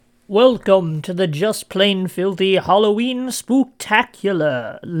Welcome to the Just Plain Filthy Halloween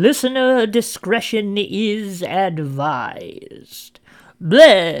Spooktacular. Listener discretion is advised.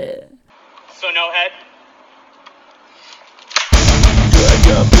 Bleh. So no head?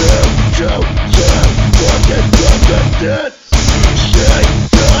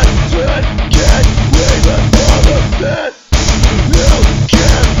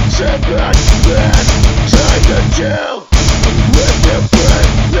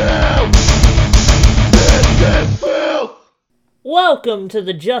 Welcome to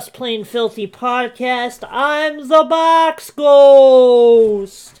the Just Plain Filthy podcast. I'm the Box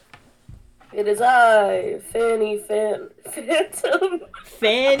Ghost. It is I, Phantom.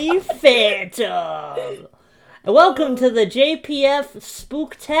 Fanny Phantom. And welcome to the JPF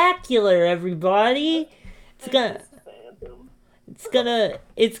Spooktacular, everybody. It's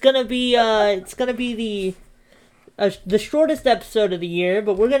gonna be the shortest episode of the year,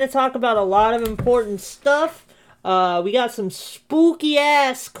 but we're gonna talk about a lot of important stuff. We got some spooky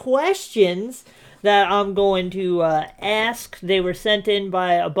ass questions that I'm going to ask. They were sent in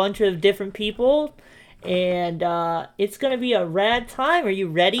by a bunch of different people, and it's gonna be a rad time. Are you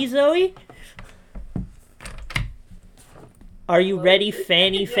ready, Zoe? Are you ready,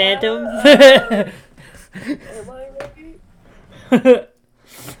 Fanny Phantom? Am I ready?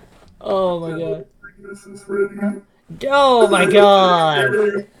 Oh my god. Oh my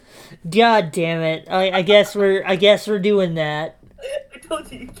god. God damn it. I guess we're doing that. I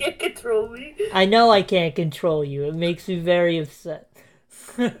told you can't control me. I know I can't control you. It makes me very upset.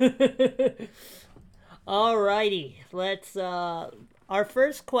 Alrighty. Let's our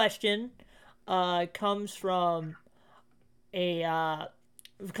first question comes from the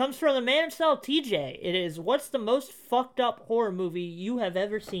man himself, TJ. It is, what's the most fucked up horror movie you have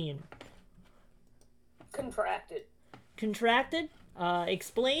ever seen? Contracted. Contracted?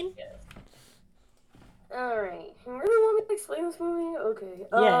 Explain? Yes. Alright. You really want me to explain this movie? Okay.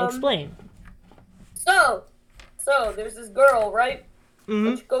 Yeah, explain. So there's this girl, right? Mm-hmm.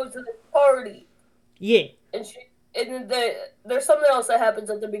 And she goes to this party. Yeah. And there's something else that happens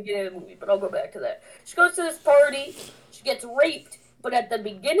at the beginning of the movie, but I'll go back to that. She goes to this party, she gets raped, but at the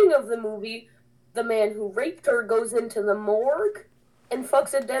beginning of the movie, the man who raped her goes into the morgue and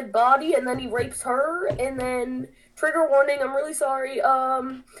fucks a dead body, and then he rapes her, and then, trigger warning, I'm really sorry,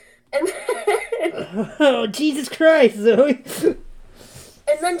 and then... Oh, Jesus Christ, Zoe.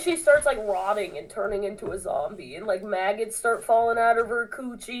 And then she starts, like, rotting and turning into a zombie, and, like, maggots start falling out of her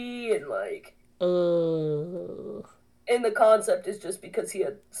coochie, and, like... And the concept is just because he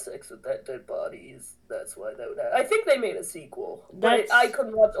had sex with that dead body. That's why that would happen. I think they made a sequel. But I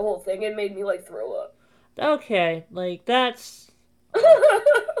couldn't watch the whole thing. It made me, like, throw up. Okay, like, that's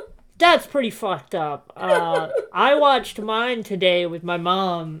pretty fucked up. I watched mine today with my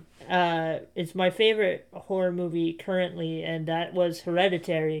mom. It's my favorite horror movie currently, and that was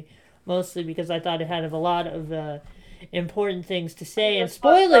Hereditary, mostly because I thought it had a lot of important things to say. And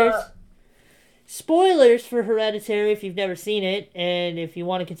spoilers for Hereditary if you've never seen it, and if you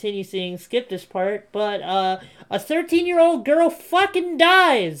want to continue seeing, skip this part, but a 13-year-old girl fucking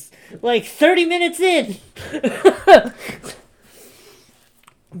dies, like, 30 minutes in.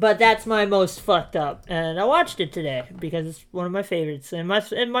 But that's my most fucked up, and I watched it today, because it's one of my favorites, and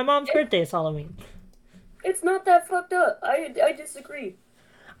my mom's birthday is Halloween. It's not that fucked up. I disagree.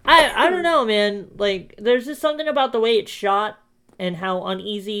 I don't know, man, like, there's just something about the way it's shot, and how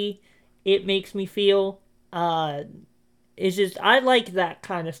uneasy it makes me feel. It's just, I like that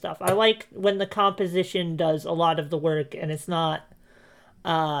kind of stuff. I like when the composition does a lot of the work, and it's not,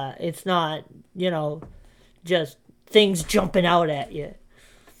 just things jumping out at you.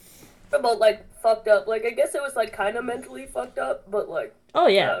 About, like, fucked up. Like, I guess it was, like, kind of mentally fucked up, but, like... Oh,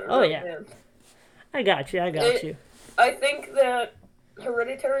 yeah. Man. I got you. I think that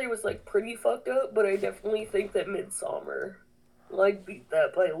Hereditary was, like, pretty fucked up, but I definitely think that Midsommar, like, beat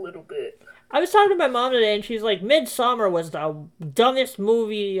that by a little bit. I was talking to my mom today, and she's like, Midsommar was the dumbest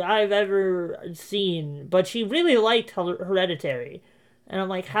movie I've ever seen, but she really liked Hereditary. And I'm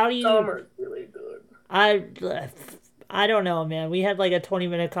like, how do you... Midsommar's really good. I don't know, man. We had like a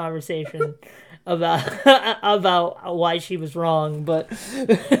 20-minute conversation about why she was wrong, but...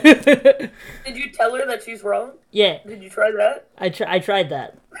 Did you tell her that she's wrong? Yeah. Did you try that? I tried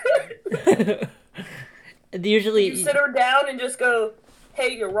that. Usually... You sit her down and just go,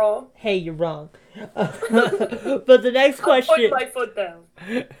 hey, you're wrong. Hey, you're wrong. But the next question... I'll put my foot down.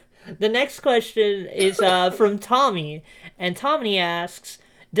 The next question is from Tommy, and Tommy asks,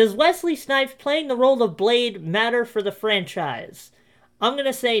 does Wesley Snipes playing the role of Blade matter for the franchise? I'm going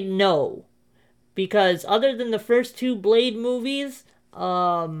to say no. Because other than the first two Blade movies,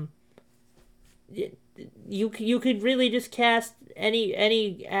 you could really just cast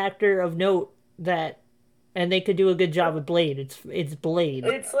any actor of note that, and they could do a good job with Blade. It's Blade.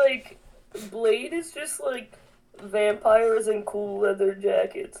 It's like Blade is just like vampires in cool leather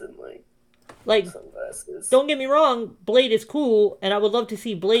jackets and Like, sunglasses. don't get me wrong, Blade is cool, and I would love to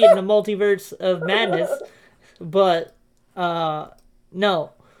see Blade in the multiverse of madness, but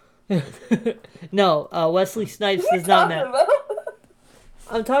no. No, Wesley Snipes does not matter.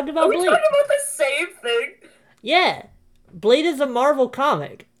 I'm talking about Blade. Are we talking about the same thing? Yeah. Blade is a Marvel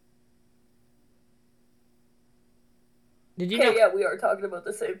comic. Did you know? Yeah, we are talking about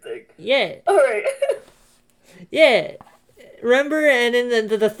the same thing. Yeah. Alright. Yeah. Remember, and then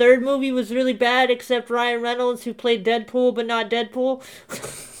the third movie was really bad, except Ryan Reynolds, who played Deadpool, but not Deadpool.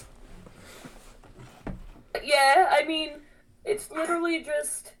 Yeah, I mean, it's literally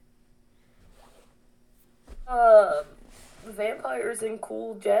just vampires in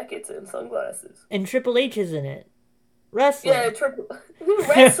cool jackets and sunglasses. And Triple H is in it. Wrestling. Yeah,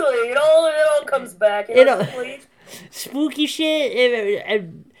 wrestling. It all comes back. Spooky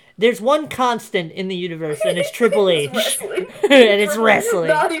shit. There's one constant in the universe, and it's Triple H. Wrestling. And it's wrestling.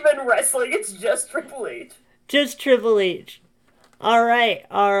 Not even wrestling. It's just Triple H. Just Triple H. All right.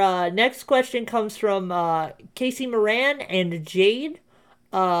 Our next question comes from Casey Moran and Jade.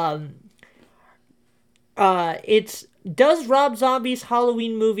 It's, does Rob Zombie's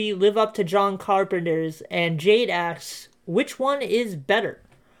Halloween movie live up to John Carpenter's? And Jade asks, which one is better?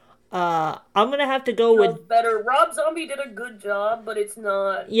 I'm gonna have to go with better. Rob Zombie did a good job, but it's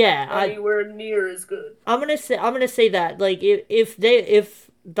not anywhere near as good. I'm gonna say that, like, if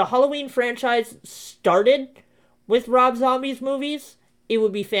the Halloween franchise started with Rob Zombie's movies, it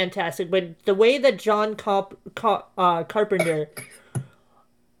would be fantastic. But the way that John Carpenter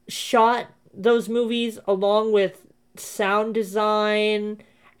shot those movies, along with sound design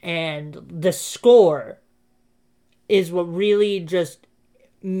and the score, is what really just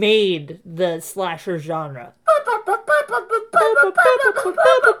made the slasher genre.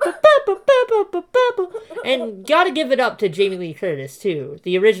 And gotta give it up to Jamie Lee Curtis, too,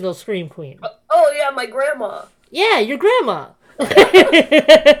 the original Scream Queen. Oh yeah, my grandma. Yeah, your grandma.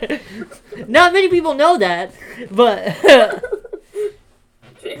 Not many people know that, but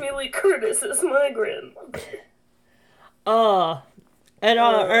Jamie Lee Curtis is my grandmother. And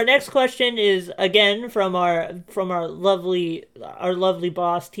our next question is again from our lovely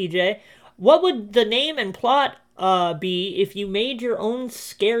boss TJ. What would the name and plot be if you made your own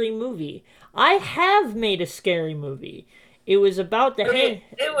scary movie? I have made a scary movie. It was about the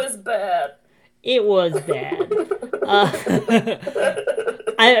It was bad. It was bad.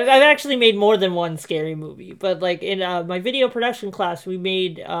 I've actually made more than one scary movie, but like in my video production class, we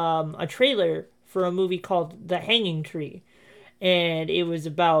made a trailer for a movie called The Hanging Tree. And it was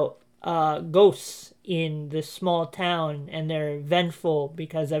about ghosts in this small town, and they're vengeful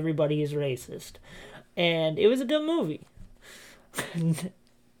because everybody is racist. And it was a good movie.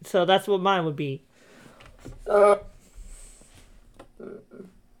 So that's what mine would be.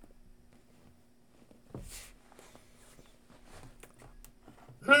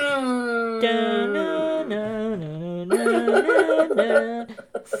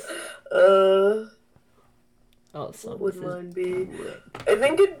 What would mine be? I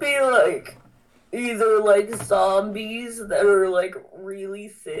think it'd be like either like zombies that are like really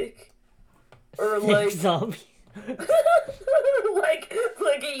thick, or like zombie. like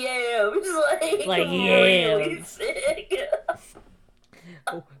yams, like really yams. Thick.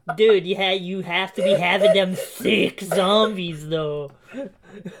 Dude, you have to be having them thick zombies though.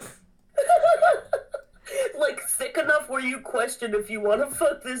 Like thick enough where you question if you want to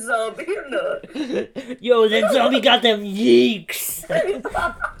fuck this zombie or not. Yo, that zombie got them yeeks.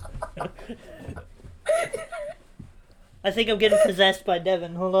 I think I'm getting possessed by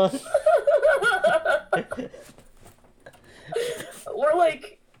Devin. Hold on. We're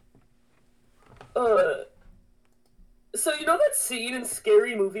like, so you know that scene in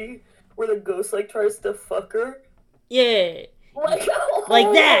Scary Movie where the ghost like tries to fuck her? Yeah. Like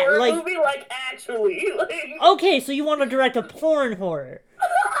that, like movie, like actually, like. Okay, so you want to direct a porn horror?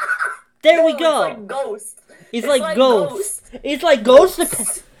 There we go. It's like Ghost. It's like Ghost. It's like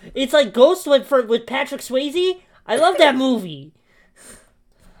Ghost. It's like Ghost with Patrick Swayze. I love that movie.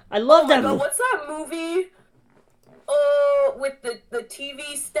 I love that movie. What's that movie? With the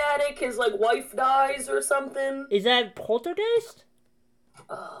TV static, his like wife dies or something. Is that Poltergeist?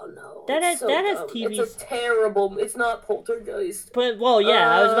 Oh no. That has TV. It's a terrible. It's not Poltergeist. But well,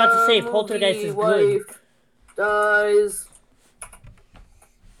 yeah, I was about to say Poltergeist is good. Wife dies.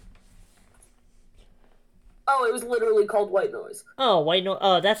 Oh, it was literally called White Noise. Oh, white no.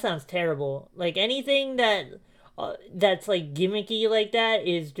 Oh, that sounds terrible. Like anything that's like gimmicky like that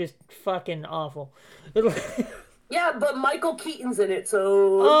is just fucking awful. Yeah, but Michael Keaton's in it,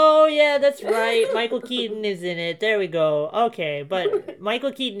 so. Oh yeah, that's right. Michael Keaton is in it. There we go. Okay, but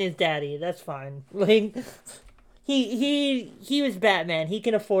Michael Keaton is daddy. That's fine. Like he was Batman. He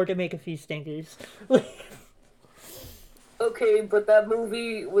can afford to make a few stinkers. Okay, but that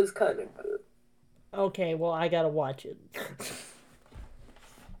movie was kind of good. Okay, well I gotta watch it.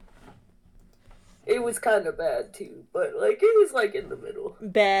 It was kind of bad too, but like it was like in the middle.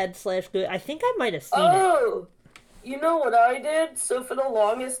 Bad slash good. I think I might have seen it. Oh, you know what I did? So for the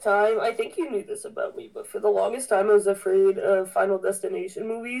longest time, I think you knew this about me, but for the longest time, I was afraid of Final Destination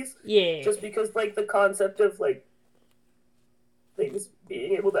movies, Yeah. just because like the concept of like things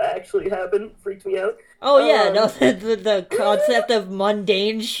being able to actually happen freaked me out. Oh yeah, no, Um, the concept of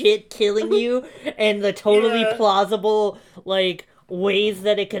mundane shit killing you and the totally yeah. plausible like ways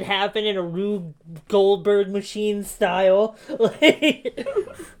that it could happen in a Rube Goldberg machine style. Like,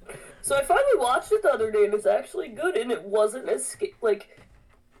 So I finally watched it the other day, and it's actually good, and it wasn't as like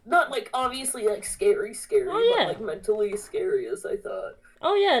not like obviously like scary, oh but yeah, like mentally scary as I thought.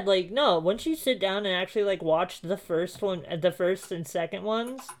 oh yeah, like no, once you sit down and actually like watch the first one, the first and second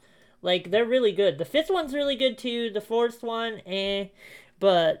ones, like they're really good. The fifth one's really good too. The fourth one,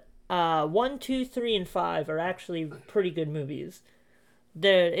 but one, two, three, and five are actually pretty good movies.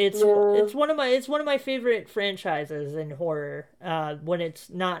 The Yeah. it's one of my favorite franchises in horror. When it's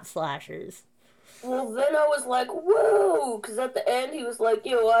not slashers. Well, then I was like, whoa, because at the end he was like,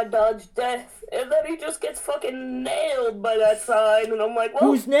 yo, I dodged death. And then he just gets fucking nailed by that sign. And I'm like,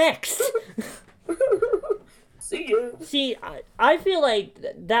 well, Who's next? see ya. See, I feel like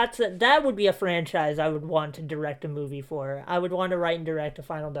that would be a franchise I would want to direct a movie for. I would want to write and direct a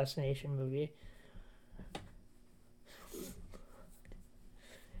Final Destination movie.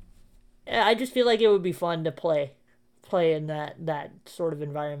 I just feel like it would be fun to play in that sort of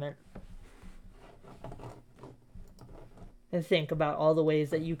environment and think about all the ways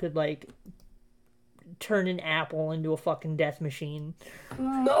that you could like turn an apple into a fucking death machine.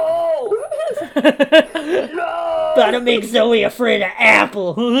 No! Gotta No! make Zoe afraid of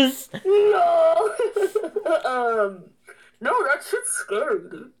apples. No! No, that shit's scary,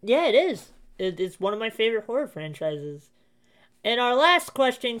 dude. Yeah, it is. It's one of my favorite horror franchises. And our last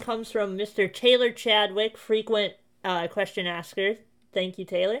question comes from Mr. Taylor Chadwick, frequent question asker. Thank you,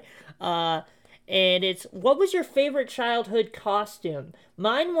 Taylor. And it's, what was your favorite childhood costume?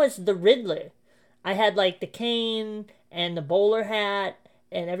 Mine was the Riddler. I had like the cane and the bowler hat,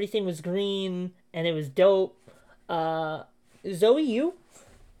 and everything was green, and it was dope. Zoe, you?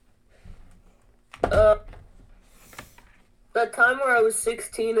 Uh, that time where I was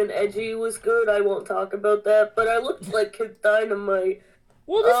 16 and edgy was good. I won't talk about that, but I looked like Kid Dynamite.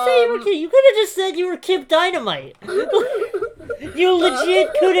 Well, just say you were Kid. You could have just said you were Kip Dynamite. You legit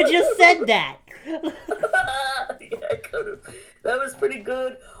could have just said that. Yeah, I could have. That was pretty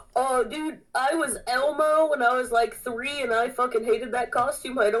good. Oh, dude, I was Elmo when I was like 3, and I fucking hated that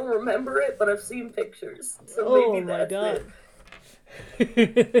costume. I don't remember it, but I've seen pictures, so Oh maybe my that's god.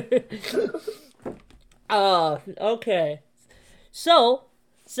 it. Okay. So,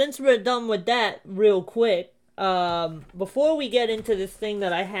 since we're done with that real quick, before we get into this thing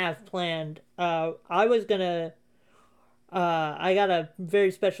that I have planned, I was gonna, I got a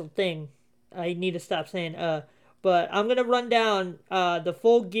very special thing. I need to stop saying, but I'm gonna run down, the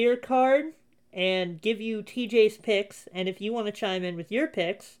full gear card and give you TJ's picks, and if you want to chime in with your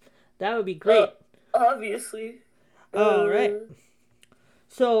picks, that would be great. Obviously. Alright.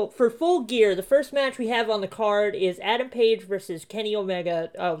 So for full gear, the first match we have on the card is Adam Page versus Kenny Omega.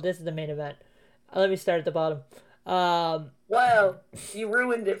 Oh, this is the main event. Let me start at the bottom. Wow, you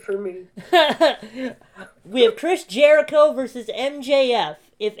ruined it for me. We have Chris Jericho versus MJF.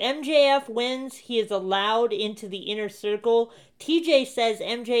 If MJF wins, he is allowed into the inner circle. TJ says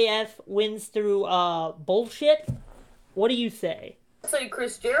MJF wins through bullshit. What do you say? I'd say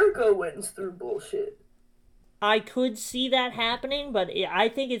Chris Jericho wins through bullshit. I could see that happening, but I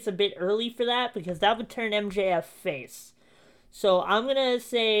think it's a bit early for that because that would turn MJF face. So I'm gonna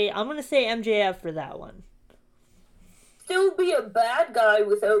say MJF for that one. Still be a bad guy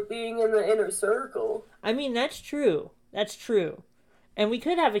without being in the inner circle. I mean, that's true. That's true. And we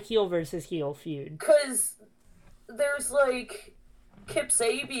could have a heel versus heel feud. Because there's like Kip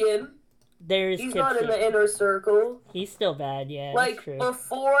Sabian. There's He's Kip not in Sabian. the inner circle. He's still bad, yeah. Like That's true.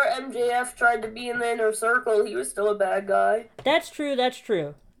 before MJF tried to be in the inner circle, he was still a bad guy. That's true. That's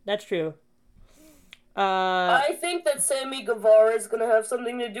true. That's true. I think that Sammy Guevara is gonna have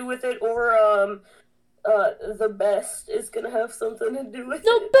something to do with it, or the best is gonna have something to do with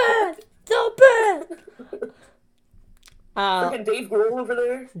The best! The best! it. Uh, Freaking Dave Grohl over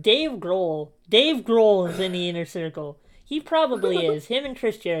there. Dave Grohl. Dave Grohl is in the inner circle. He probably is. Him and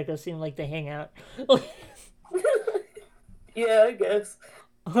Chris Jericho seem like they hang out. Yeah, I guess.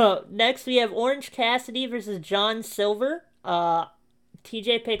 Next, we have Orange Cassidy versus John Silver.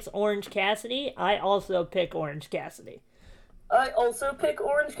 TJ picks Orange Cassidy. I also pick Orange Cassidy. I also pick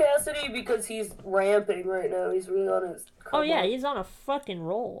Orange Cassidy because he's ramping right now. He's really on his Oh come yeah, up. he's on a fucking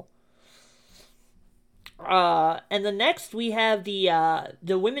roll. And the next we have the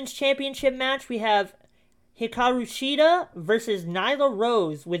women's championship match. We have Hikaru Shida versus Nyla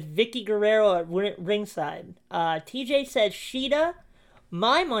Rose with Vicky Guerrero at ringside. TJ says Shida.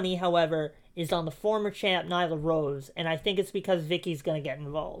 My money, however, is on the former champ Nyla Rose, and I think it's because Vicky's gonna get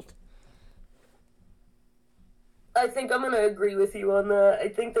involved. I think I'm gonna agree with you on that. I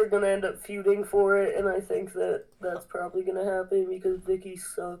think they're gonna end up feuding for it, and I think that that's probably gonna happen because Vicky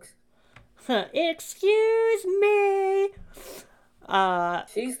sucks. Excuse me.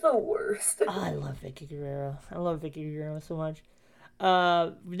 She's the worst. I love Vicky Guerrero. I love Vicky Guerrero so much.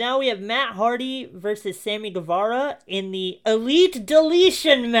 Now we have Matt Hardy versus Sammy Guevara in the Elite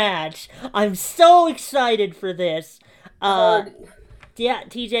Deletion match. I'm so excited for this. Hardy. Yeah,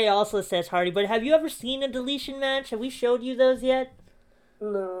 TJ also says Hardy, but have you ever seen a deletion match? Have we showed you those yet?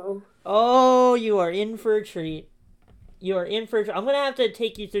 No. Oh, you are in for a treat. You are in for a treat. I'm going to have to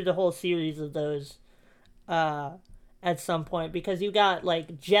take you through the whole series of those at some point because you got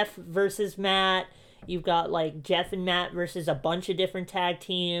like Jeff versus Matt. You've got like Jeff and Matt versus a bunch of different tag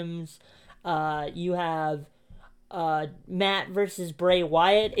teams. You have Matt versus Bray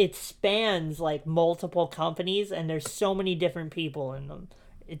Wyatt. It spans like multiple companies, and there's so many different people in them.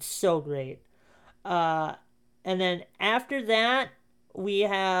 It's so great. And then after that, we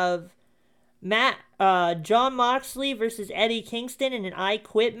have John Moxley versus Eddie Kingston in an I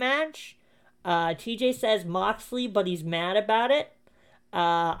Quit match. TJ says Moxley, but he's mad about it.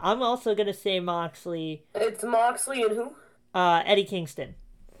 I'm also gonna say Moxley. It's Moxley and who? Eddie Kingston.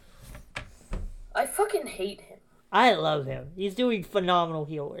 I fucking hate him. I love him. He's doing phenomenal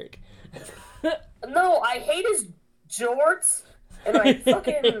heel work. No, I hate his jorts. And I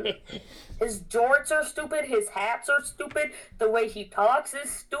fucking... His jorts are stupid. His hats are stupid. The way he talks is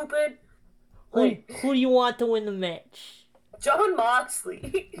stupid. Who do you want to win the match? John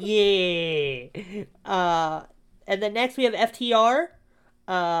Moxley. Yeah. And then next we have FTR.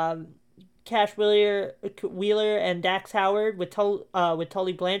 Cash Wheeler and Dax Howard with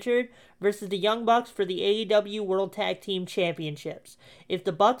Tully Blanchard versus the Young Bucks for the AEW World Tag Team Championships. If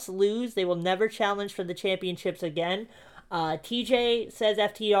the Bucks lose, they will never challenge for the championships again. TJ says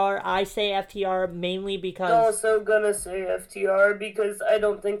FTR. I say FTR mainly because... I'm also gonna say FTR because I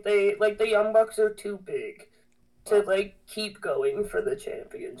don't think the Young Bucks are too big to keep going for the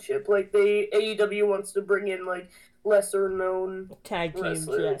championship. The AEW wants to bring in lesser known tag teams,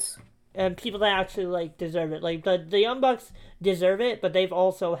 wrestlers. Yes. And people that actually deserve it. The Young Bucks deserve it, but they've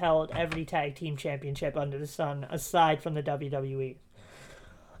also held every tag team championship under the sun aside from the WWE.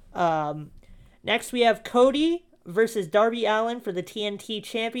 Next we have Cody versus Darby Allin for the TNT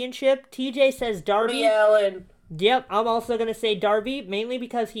Championship. TJ says Darby Allin. Yep, I'm also going to say Darby, mainly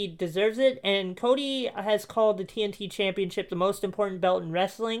because he deserves it, and Cody has called the TNT Championship the most important belt in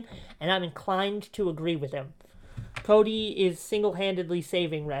wrestling, and I'm inclined to agree with him. Cody is single-handedly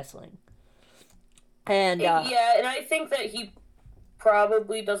saving wrestling. And and I think that he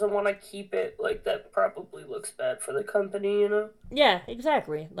probably doesn't want to keep it that. Probably looks bad for the company, Yeah,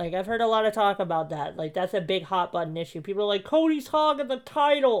 exactly. I've heard a lot of talk about that. That's a big hot button issue. People are like, Cody's hogging the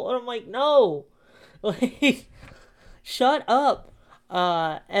title, and I'm like, no. Shut up.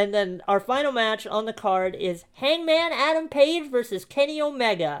 And then our final match on the card is Hangman Adam Page versus Kenny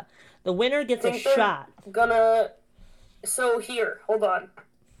Omega. The winner gets a shot. So here, hold on.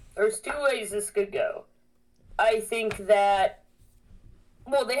 There's two ways this could go. I think that...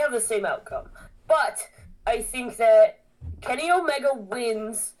 Well, they have the same outcome. But I think that Kenny Omega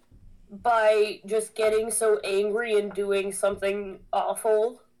wins by just getting so angry and doing something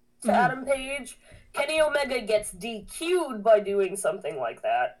awful to Adam Page. Kenny Omega gets DQ'd by doing something like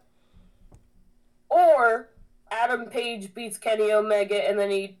that. Or Adam Page beats Kenny Omega and then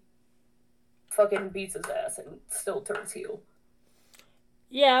he fucking beats his ass and still turns heel.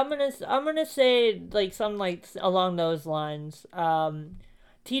 Yeah, I'm gonna say something along those lines.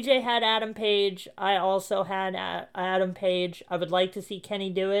 TJ had Adam Page. I also had Adam Page. I would like to see Kenny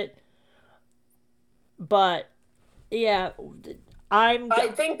do it, but yeah, I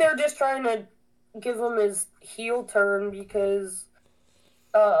think they're just trying to give him his heel turn because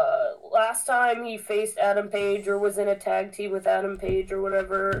Last time he faced Adam Page or was in a tag team with Adam Page or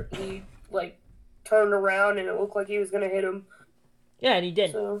whatever, he like turned around and it looked like he was gonna hit him. Yeah, and he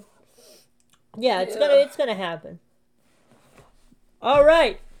did. So, yeah, it's gonna happen. All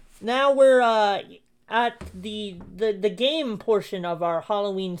right, now we're at the game portion of our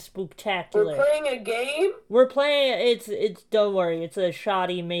Halloween Spooktacular. We're playing a game? We're playing, it's don't worry, it's a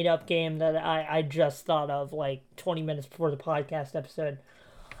shoddy made up game that I just thought of like 20 minutes before the podcast episode.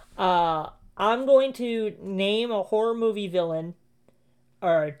 I'm going to name a horror movie villain,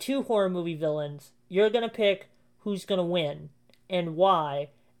 or 2 horror movie villains. You're gonna pick who's gonna win and why,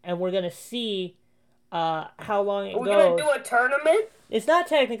 and we're gonna see how long it goes. We're gonna do a tournament? It's not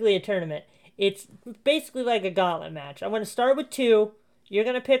technically a tournament. It's basically like a gauntlet match. I'm going to start with 2. You're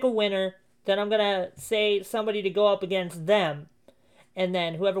going to pick a winner. Then I'm going to say somebody to go up against them. And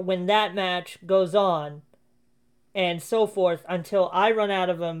then whoever wins that match goes on. And so forth until I run out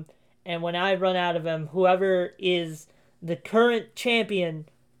of them. And when I run out of them, whoever is the current champion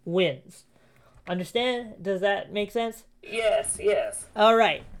wins. Understand? Does that make sense? Yes. All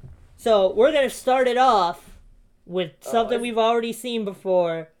right. So we're going to start it off with something we've already seen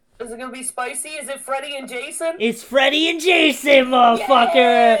before. Is it gonna be spicy? Is it Freddy and Jason? It's Freddy and Jason, motherfucker!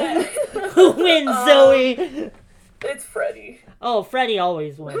 Yeah! Who wins, Zoe? It's Freddy. Oh, Freddy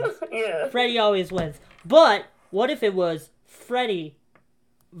always wins. Yeah. Freddy always wins. But, what if it was Freddy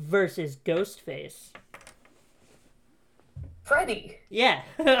versus Ghostface? Freddy. Yeah,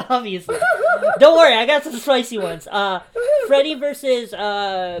 obviously. Don't worry, I got some spicy ones. Freddy versus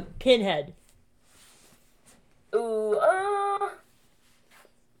Pinhead. Ooh,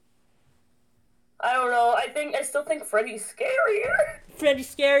 I don't know. I still think Freddy's scarier.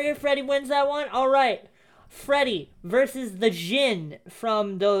 Freddy's scarier. Freddy wins that one. All right. Freddy versus the Djinn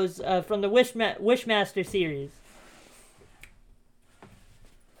from those from the Wishmaster series.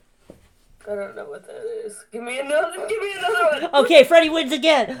 I don't know what that is. Give me another one. Okay, Freddy wins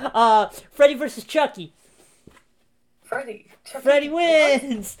again. Freddy versus Chucky. Freddy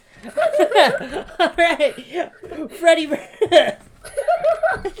wins. All right. Freddy.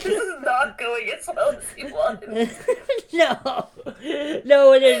 This is not going as well as he wanted.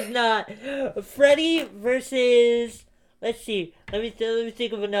 No, it is not. Freddy versus. Let's see. Let me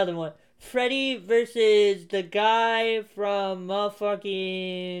think of another one. Freddy versus the guy from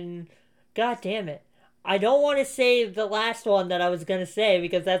motherfucking. God damn it! I don't want to say the last one that I was gonna say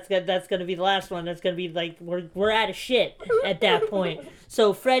because that's gonna be the last one. That's gonna be like we're out of shit at that point.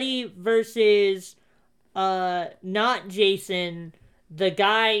 So Freddy versus not Jason. The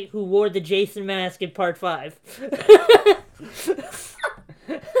guy who wore the Jason mask in part 5.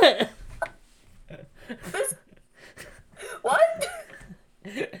 What?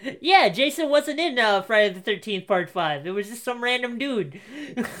 Yeah, Jason wasn't in Friday the 13th part 5. It was just some random dude.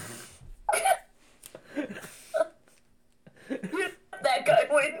 That guy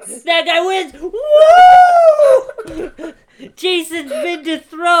wins. That guy wins. Woo! Jason's been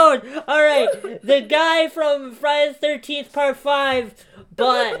dethroned. All right, the guy from Friday the 13th Part 5,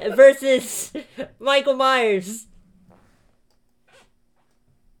 but versus Michael Myers.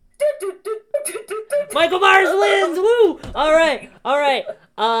 Michael Myers wins. Woo! All right.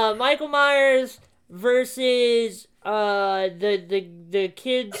 Michael Myers versus the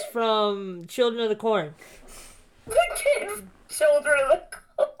kids from Children of the Corn. The kids, Children of the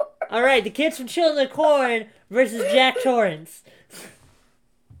Corn. All right, the kids from Children of the Corn versus Jack Torrance.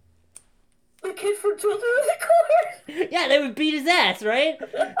 The kid from Children of the Corn? Yeah, they would beat his ass, right?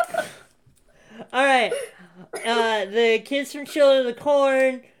 All right. The kids from Children of the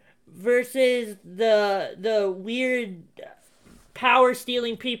Corn versus the weird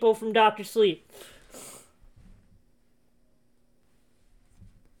power-stealing people from Dr. Sleep.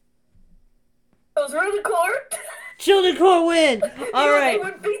 Those were the Corn? Children of the Corn win! Alright. They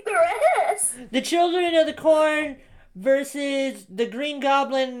would beat their ass! The Children of the Corn versus the Green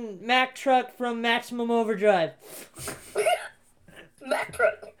Goblin Mack truck from Maximum Overdrive. Mack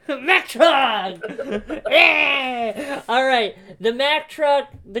truck. Mack truck! Yeah! Alright, the Mack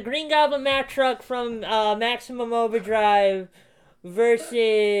truck, the Green Goblin Mack truck from Maximum Overdrive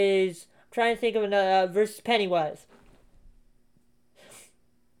versus, I'm trying to think of another, versus Pennywise.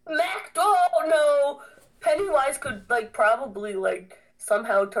 Oh no! Pennywise could, probably,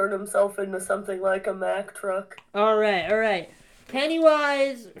 somehow turn himself into something like a Mack truck. Alright.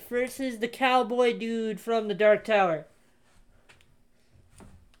 Pennywise versus the cowboy dude from the Dark Tower.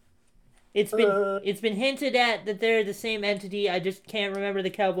 It's been hinted at that they're the same entity. I just can't remember the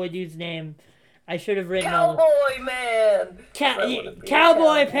cowboy dude's name. I should have written Cowboy man!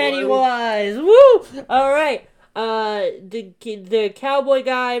 Cowboy Pennywise! Woo! Alright. The cowboy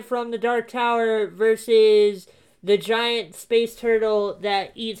guy from the Dark Tower versus the giant space turtle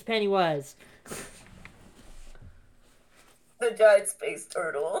that eats Pennywise. The giant space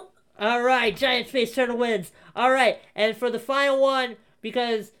turtle. All right, giant space turtle wins. All right, and for the final one,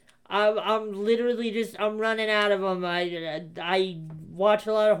 because I'm literally just I'm running out of them. I watch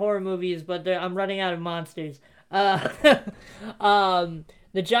a lot of horror movies, but I'm running out of monsters. Uh,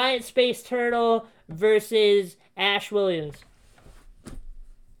 the giant space turtle versus Ash Williams.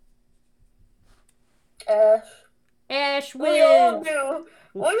 Ash. Ash We all wins. knew.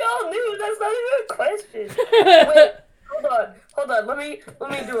 We all knew. That's not even a question. Wait, hold on. Let me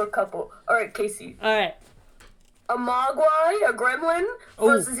do a couple. All right, Casey. All right. A Mogwai, a gremlin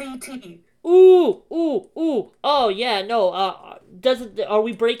versus E.T. Ooh. Oh yeah, no. Are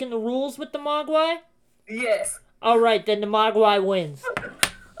we breaking the rules with the Mogwai? Yes. All right, then the Mogwai wins.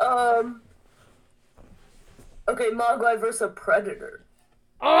 Okay, Mogwai versus a predator.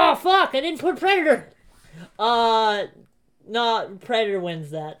 Oh fuck! I didn't put Predator. No, Predator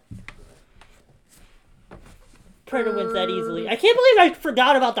wins that. Predator wins that easily. I can't believe I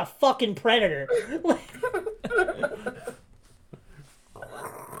forgot about the fucking Predator.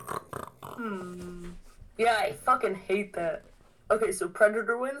 Yeah, I fucking hate that. Okay, so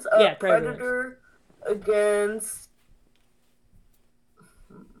Predator wins? Yeah, Predator against...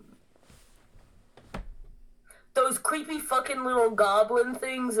 Those creepy fucking little goblin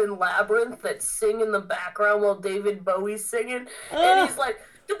things in Labyrinth that sing in the background while David Bowie's singing. And he's like,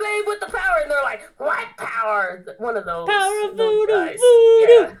 the babe with the power. And they're like, what power? One of those. Power of those voodoo, guys.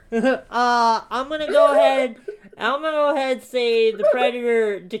 voodoo. Yeah. I'm gonna go ahead and say the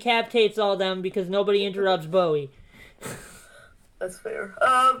Predator decapitates all them because nobody interrupts Bowie. That's fair.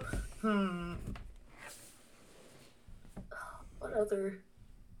 What other...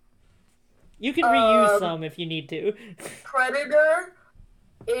 You can reuse some if you need to. Predator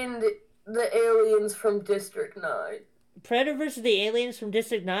and the aliens from District 9. Predator versus the aliens from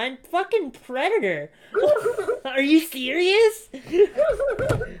District 9? Fucking Predator! Are you serious?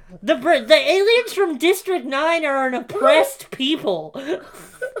 The aliens from District 9 are an oppressed people.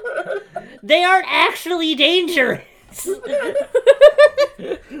 They aren't actually dangerous.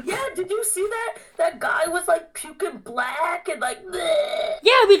 Yeah, did you see that guy was like puking black and like bleh.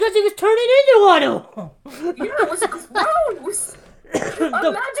 Yeah, because he was turning into one of them. Yeah, it was gross.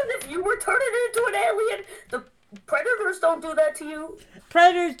 Imagine if you were turning into an alien. The predators don't do that to you.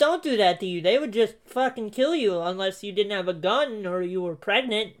 Predators don't do that to you. They would just fucking kill you unless you didn't have a gun or you were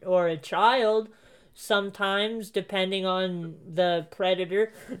pregnant or a child. Sometimes, depending on the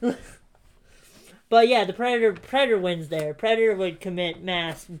predator. But yeah, the Predator wins there. Predator would commit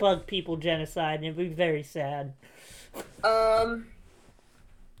mass bug people genocide, and it'd be very sad. The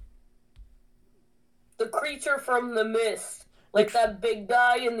creature from the mist. Like that big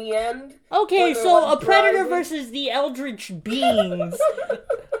guy in the end. Okay, so like a Predator versus the Eldritch Beings.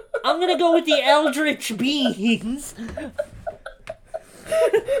 I'm gonna go with the Eldritch Beings.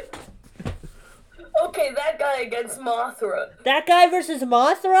 Okay, that guy against Mothra. That guy versus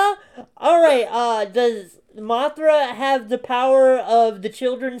Mothra? Alright, does Mothra have the power of the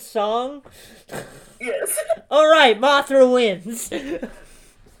children's song? Yes. Alright, Mothra wins.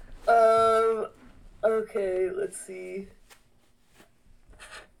 Okay, let's see.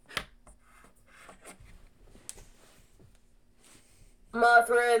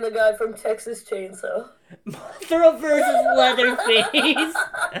 Mothra and the guy from Texas Chainsaw. Mothra versus Leatherface.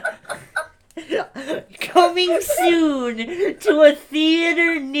 Coming soon to a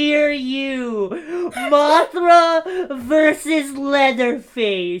theater near you. Mothra versus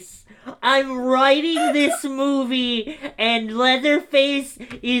Leatherface. I'm writing this movie and Leatherface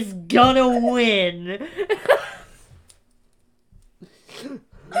is gonna win.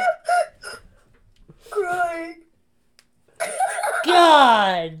 Crying.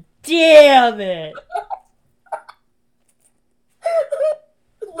 God damn it.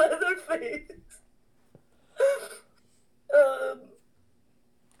 Leatherface.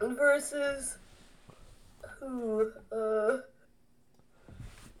 Versus who?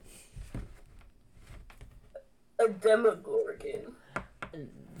 A Demogorgon.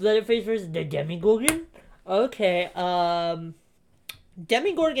 Leatherface versus the Demogorgon? Okay,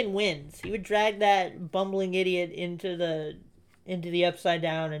 Demogorgon wins. He would drag that bumbling idiot into the upside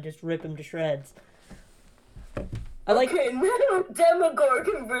down and just rip him to shreds. Okay, now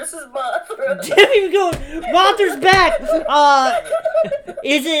Demogorgon versus Mothra. Demogorgon! Mothra's back!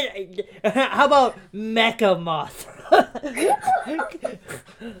 Is it... How about Mecha Mothra?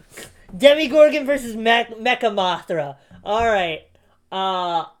 Demogorgon versus Mecha Mothra. Alright.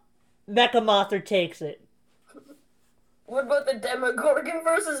 Mecha Mothra takes it. What about the Demogorgon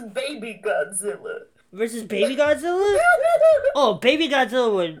versus Baby Godzilla? Versus Baby Godzilla? Oh, Baby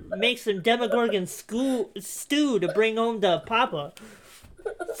Godzilla would make some Demogorgon stew to bring home to Papa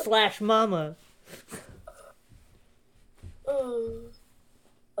 / Mama. So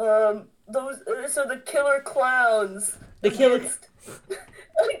the killer clowns. Against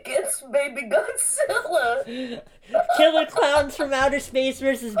Baby Godzilla. Killer clowns from outer space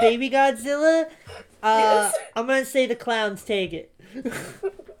versus Baby Godzilla? Yes. I'm gonna say the clowns take it.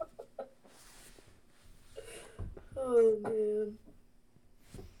 Oh, man.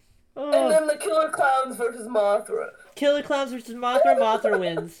 Oh. And then the killer clowns versus Mothra. Killer clowns versus Mothra. Mothra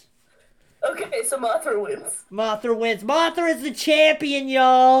wins. Okay, so Mothra wins. Mothra wins. Mothra is the champion,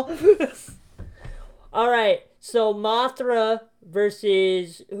 y'all. All right. So Mothra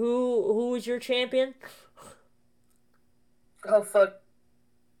versus who was your champion? Oh fuck.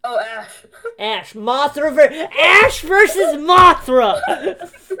 Oh, Ash. Ash. Ash versus Mothra.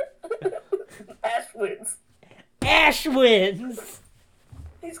 Ash wins. Ash wins.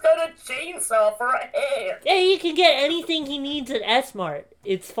 He's got a chainsaw for a hand. Hey, he can get anything he needs at S-Mart.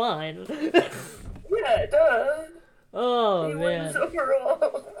 It's fine. Yeah, duh. Oh, He man. wins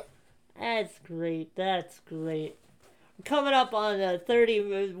overall. That's great. That's great. Coming up on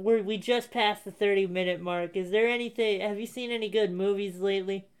 30, we just passed the 30-minute mark. Is there anything, have you seen any good movies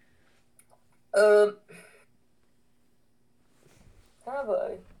lately? Have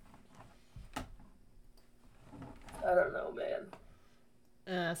I? I don't know, man.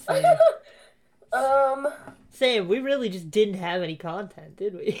 Same. Same, we really just didn't have any content,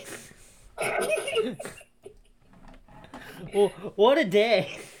 did we? Well, what a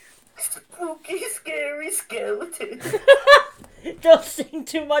day. Spooky, scary skeleton. Don't sing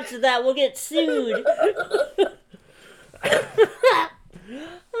too much of that, we'll get sued.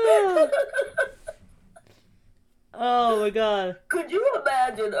 Oh my god. Could you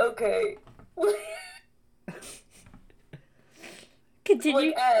imagine, okay, Continue.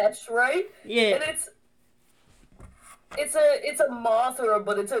 like Ash, right? Yeah. And it's a Mothra,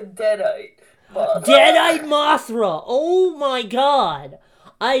 but it's a Deadite Mothra. Deadite Mothra! Oh my god!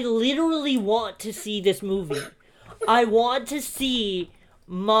 I literally want to see this movie. I want to see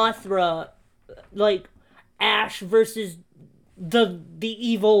Mothra, like, Ash versus the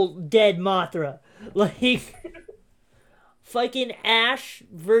evil dead Mothra. Like, fucking Ash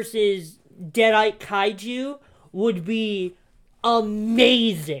versus Deadite Kaiju would be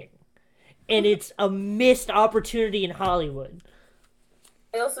amazing. And it's a missed opportunity in Hollywood.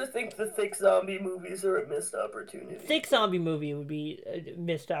 I also think the Thick Zombie movies are a missed opportunity. Thick Zombie movie would be a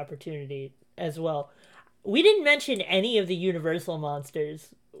missed opportunity as well. We didn't mention any of the Universal monsters.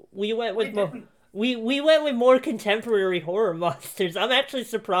 We went with we went with more contemporary horror monsters. I'm actually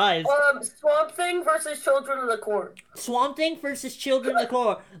surprised. Swamp Thing versus Children of the Corn. Swamp Thing versus Children of the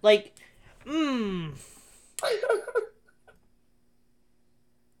Corn. Like,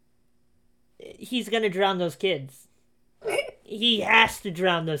 He's gonna drown those kids. He has to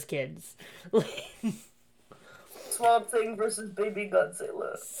drown those kids. Swamp Thing versus Baby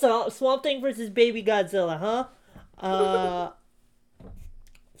Godzilla. So, Swamp Thing versus Baby Godzilla, huh?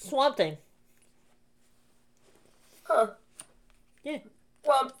 Swamp Thing. Huh. Yeah.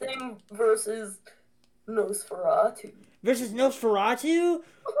 Swamp Thing versus Nosferatu. Versus Nosferatu?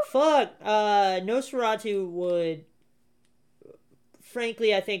 Fuck. Nosferatu would,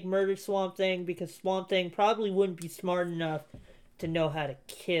 frankly, I think murder Swamp Thing because Swamp Thing probably wouldn't be smart enough to know how to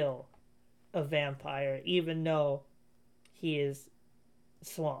kill a vampire, even though he is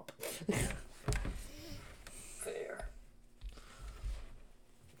swamp. Fair.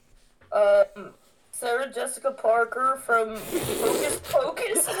 Sarah Jessica Parker from Hocus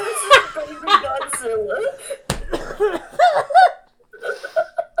Pocus versus Baby Godzilla.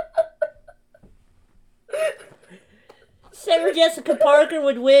 Sarah Jessica Parker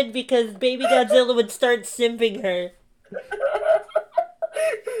would win because Baby Godzilla would start simping her.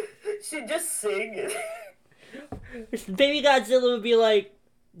 She'd just sing it. Baby Godzilla would be like,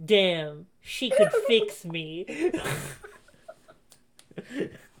 damn, she could fix me.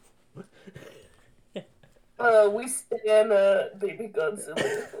 We stand Baby Godzilla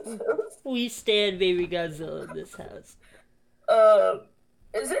in this house. We stand Baby Godzilla in this house.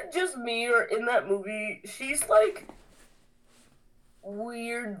 Is it just me or in that movie, she's like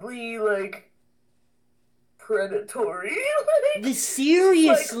weirdly like predatory? Like,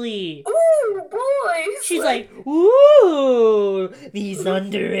 seriously. like, ooh, boys. She's like, ooh, these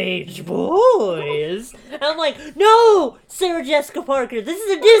underage boys. And I'm like, no, Sarah Jessica Parker, this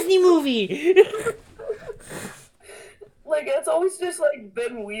is a Disney movie. Like, it's always just, like,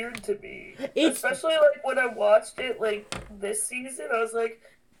 been weird to me. It's Especially, like, when I watched it, like, this season, I was like,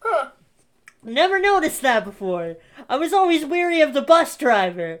 huh. never noticed that before. I was always wary of the bus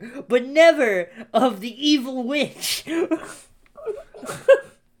driver, but never of the evil witch. And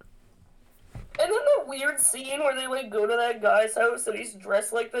then the weird scene where they, like, go to that guy's house and he's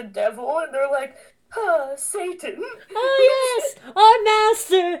dressed like the devil, and they're like, Satan. Oh yes, our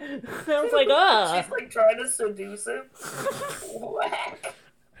master. I was like, She's, like, trying to seduce him. Whack.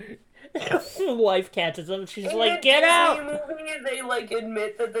 Wife catches him. She's In like, the get Disney out. movie, they, like,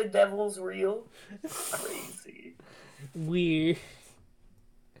 admit that the devil's real. Crazy. Weird.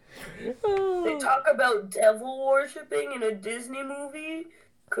 They talk about devil worshipping in a Disney movie.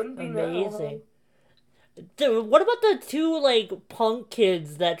 Couldn't be Amazing. Dude, what about the two, like, punk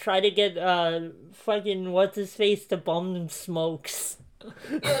kids that try to get, fucking, what's-his-face to bum them smokes?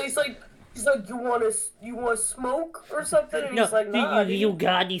 Yeah, he's like, you want smoke or something? And No, he's like, nah, you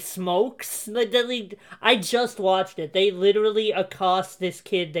got any smokes? Like, I just watched it. They literally accost this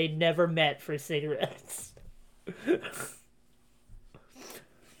kid they never met for cigarettes.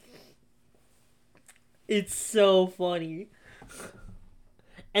 It's so funny.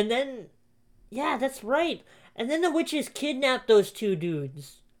 And then, yeah, that's right. And then the witches kidnap those two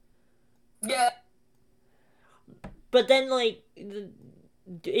dudes. Yeah. But then, like,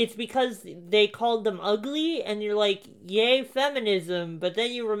 it's because they called them ugly, and you're like, yay, feminism. But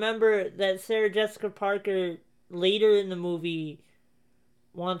then you remember that Sarah Jessica Parker, later in the movie,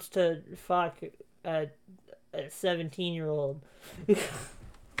 wants to fuck a 17-year-old.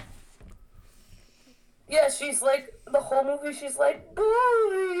 Yeah, she's like, the whole movie, she's like,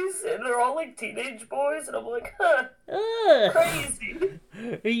 boys! And they're all like teenage boys, and I'm like, huh. Crazy.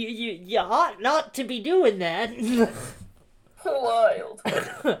 You ought not to be doing that. Wild.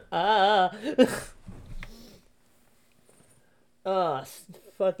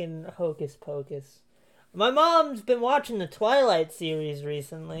 Fucking hocus pocus. My mom's been watching the Twilight series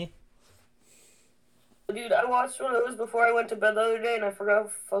recently. Dude, I watched one of those before I went to bed the other day, and I forgot how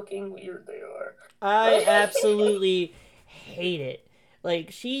fucking weird they are. I absolutely hate it.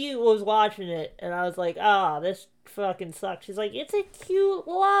 Like, she was watching it, and I was like, this fucking sucks. She's like, it's a cute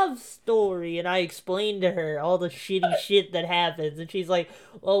love story. And I explained to her all the shitty shit that happens. And she's like,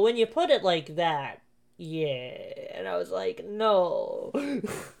 well, when you put it like that, yeah. And I was like, no.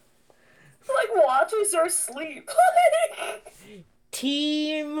 Like, watches her sleep.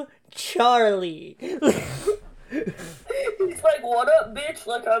 Team Charlie. He's like, what up, bitch?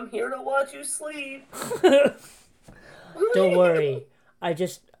 Like, I'm here to watch you sleep. Don't worry. I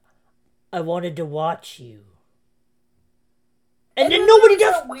wanted to watch you. And then nobody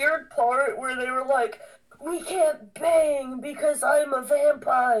does. That weird part where they were like, we can't bang because I'm a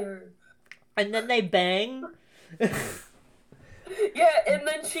vampire. And then they bang. Yeah, and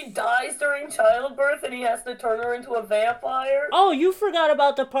then she dies during childbirth and he has to turn her into a vampire. Oh, you forgot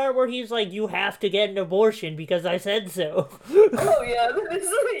about the part where he's like, you have to get an abortion because I said so. Oh, yeah.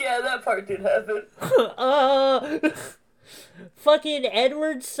 Yeah, that part did happen. Fucking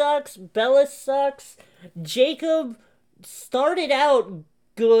Edward sucks. Bella sucks. Jacob started out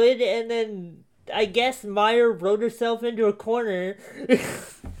good, and then I guess Meyer wrote herself into a corner.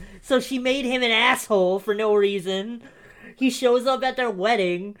 So she made him an asshole for no reason. He shows up at their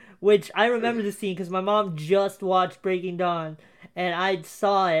wedding, which I remember the scene because my mom just watched Breaking Dawn, and I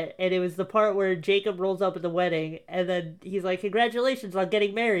saw it, and it was the part where Jacob rolls up at the wedding, and then he's like, congratulations on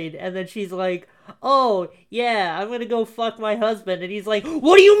getting married, and then she's like, oh, yeah, I'm gonna go fuck my husband, and he's like,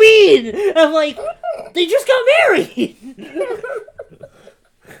 what do you mean? And I'm like, they just got married!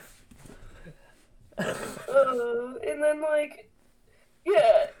 And then, like,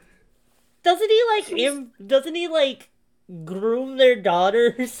 yeah. Doesn't he, like, groom their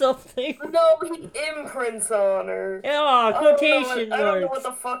daughter or something? No, he imprints on her. Oh, quotation marks. I don't know what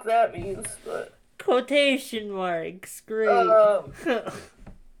the fuck that means, but... Quotation marks, great. But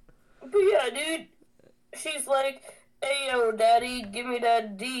yeah, dude, she's like, hey, yo, daddy, give me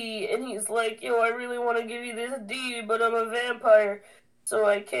that D, and he's like, yo, I really want to give you this D, but I'm a vampire, so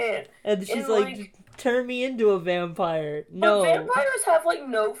I can't. And she's like, turn me into a vampire. No. But vampires have, like,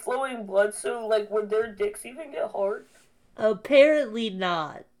 no flowing blood, so, like, would their dicks even get hard? Apparently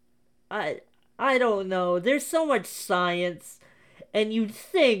not. I don't know. There's so much science, and you'd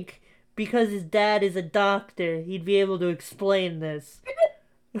think, because his dad is a doctor, he'd be able to explain this.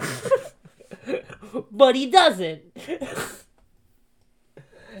 But he doesn't.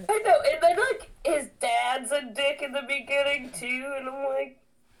 I know, and then, like, his dad's a dick in the beginning, too, and I'm like...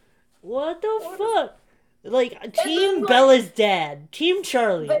 What the fuck? Like, Team Bella's dad. Team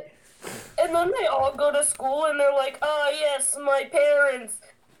Charlie. And then they all go to school and they're like, oh, yes, my parents.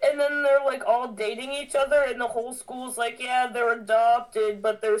 And then they're like all dating each other, and the whole school's like, yeah, they're adopted,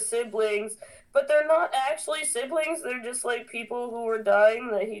 but they're siblings. But they're not actually siblings, they're just like people who were dying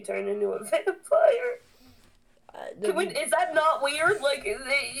that he turned into a vampire. Is that not weird? Like,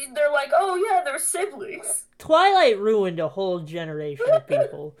 they're like, oh, yeah, they're siblings. Twilight ruined a whole generation of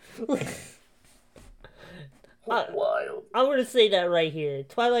people. Wild. I'm gonna say that right here.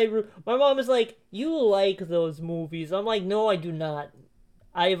 My mom is like, you like those movies. I'm like, no, I do not.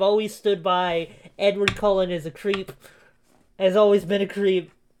 I've always stood by Edward Cullen as a creep. Has always been a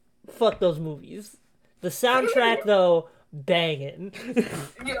creep. Fuck those movies. The soundtrack, though, banging.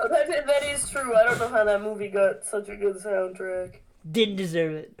 Yeah, that is true. I don't know how that movie got such a good soundtrack. Didn't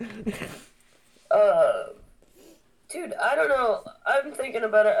deserve it. Dude, I don't know. I'm thinking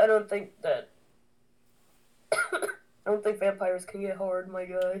about it. I don't think vampires can get hard, my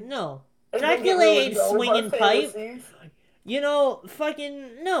guy. No. Dracula ain't swinging pipe. Fantasies. You know,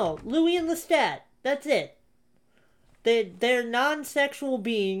 fucking, no. Louis and Lestat. That's it. They're non-sexual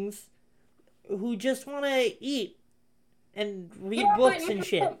beings who just want to eat and read books and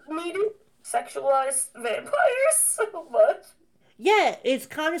shit. Meeting sexualized vampires so much. Yeah, it's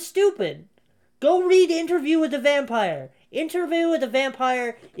kind of stupid. Go read Interview with the Vampire. Interview with the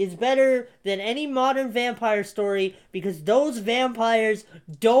Vampire is better than any modern vampire story because those vampires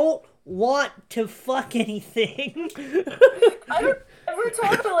don't want to fuck anything. I don't every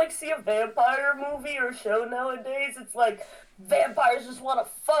time I like see a vampire movie or show nowadays, it's like vampires just want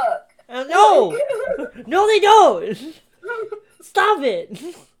to fuck. No! No, they don't! Stop it!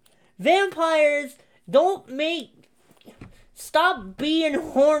 Vampires don't make... Stop being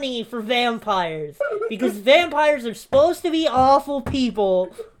horny for vampires. Because vampires are supposed to be awful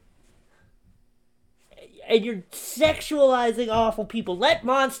people. And you're sexualizing awful people. Let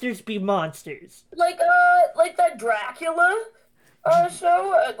monsters be monsters. Like that Dracula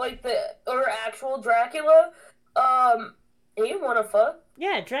show, or actual Dracula, he didn't want to fuck.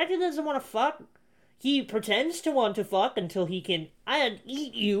 Yeah, Dracula doesn't want to fuck. He pretends to want to fuck until he can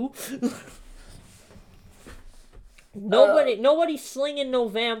eat you. Nobody's slinging no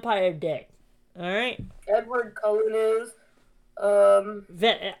vampire dick. Alright? Edward Cullen is.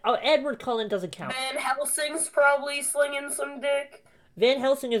 Edward Cullen doesn't count. Van Helsing's probably slinging some dick. Van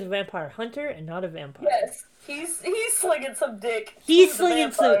Helsing is a vampire hunter and not a vampire. Yes, he's slinging some dick. He's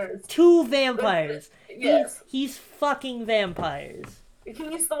slinging two vampires. Yes. He's fucking vampires.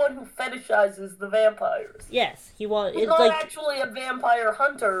 He's the one who fetishizes the vampires. Yes, he's not actually a vampire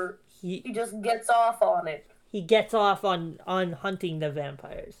hunter. He just gets off on it. He gets off on hunting the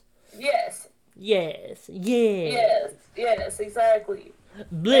vampires. Yes. Yes, exactly.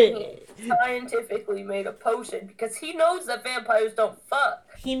 Bleh. He scientifically made a potion because he knows that vampires don't fuck.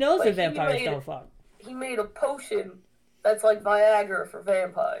 He knows that vampires don't fuck. He made a potion that's like Viagra for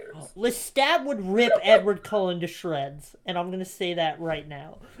vampires. Lestat would rip Edward Cullen to shreds, and I'm gonna say that right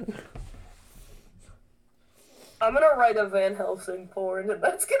now. I'm gonna write a Van Helsing porn, and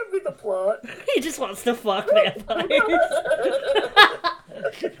that's gonna be the plot. He just wants to fuck vampires.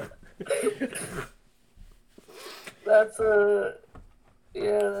 That's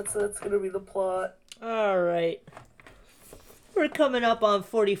gonna be the plot. Alright. We're coming up on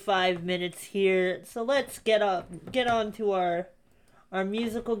 45 minutes here, so let's get on to our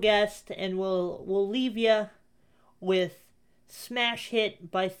musical guest, and we'll leave you with Smash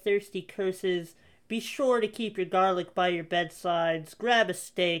Hit by Thirsty Curses. Be sure to keep your garlic by your bedsides, grab a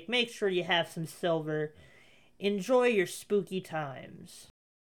steak, make sure you have some silver. Enjoy your spooky times.